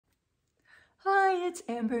Hi, it's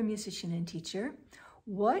Amber, musician and teacher.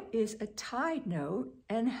 What is a tied note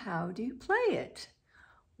and how do you play it?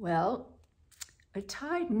 Well, a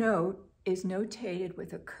tied note is notated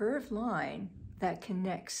with a curved line that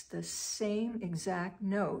connects the same exact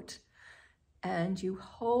note, and you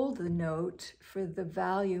hold the note for the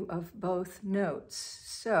value of both notes.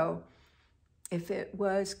 So if it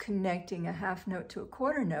was connecting a half note to a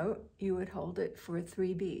quarter note, you would hold it for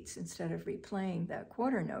 3 beats instead of replaying that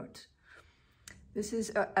quarter note. This is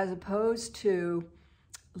as opposed to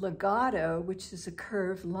legato, which is a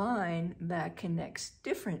curved line that connects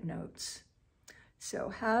different notes. So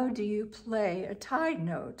how do you play a tied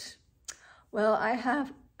note? Well, I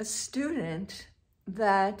have a student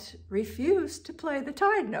that refused to play the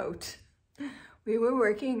tied note. We were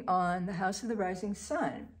working on the House of the Rising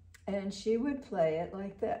Sun, and she would play it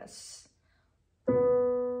like this.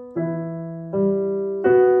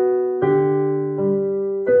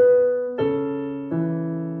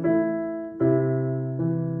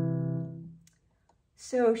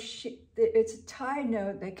 So it's a tied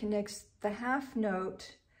note that connects the half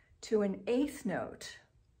note to an eighth note,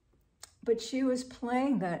 but she was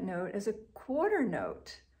playing that note as a quarter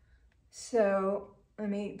note. So let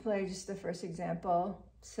me play just the first example.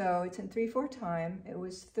 So it's in 3/4 time. It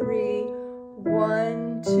was 3,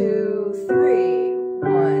 1, 2, 3,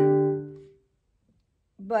 1.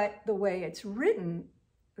 But the way it's written,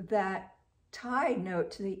 that tied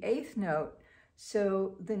note to the eighth note,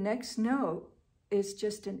 so the next note is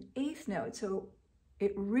just an eighth note. So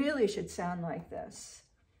it really should sound like this.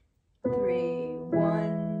 3,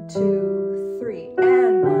 1, 2, 3,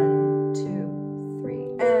 and 1, 2, 3,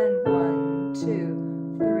 and 1,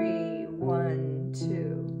 2, 3, 1,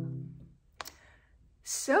 2.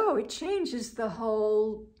 So it changes the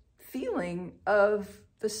whole feeling of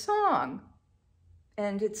the song.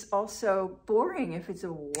 And it's also boring if it's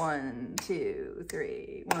a 1, 2,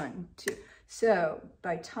 3, 1, 2. So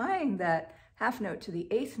by tying that half note to the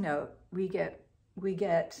eighth note, we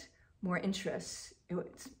get more interest.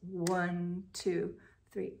 It's 1, 2,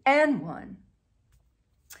 3, and 1.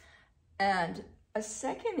 And a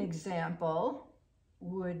second example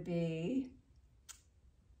would be,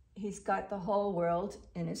 he's got the whole world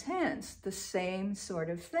in his hands, the same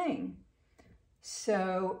sort of thing.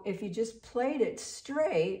 So if you just played it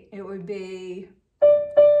straight, it would be,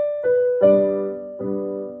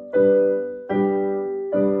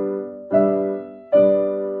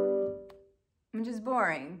 just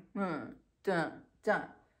boring. Dun, dun.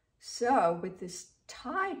 So with this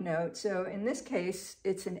tied note, so in this case,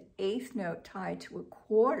 it's an eighth note tied to a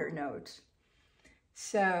quarter note.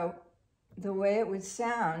 So the way it would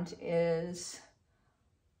sound is,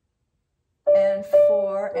 and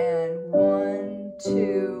 4, and 1,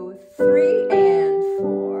 2, 3, and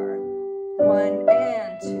 4, 1,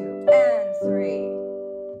 and 2, and 3.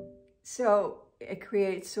 So it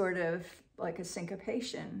creates sort of like a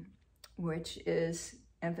syncopation, which is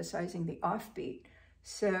emphasizing the offbeat.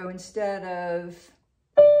 So instead of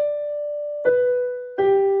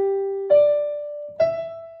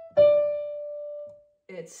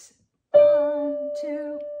it's 1,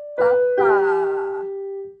 2, ba ba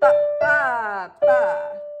ba ba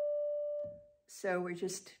ba. So we're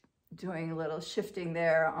just doing a little shifting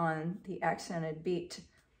there on the accented beat,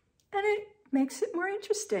 and it makes it more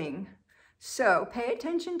interesting. So pay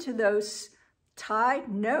attention to those tied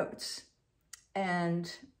notes,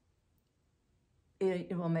 and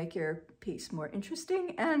it will make your piece more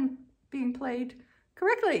interesting and being played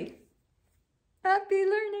correctly. Happy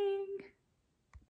learning!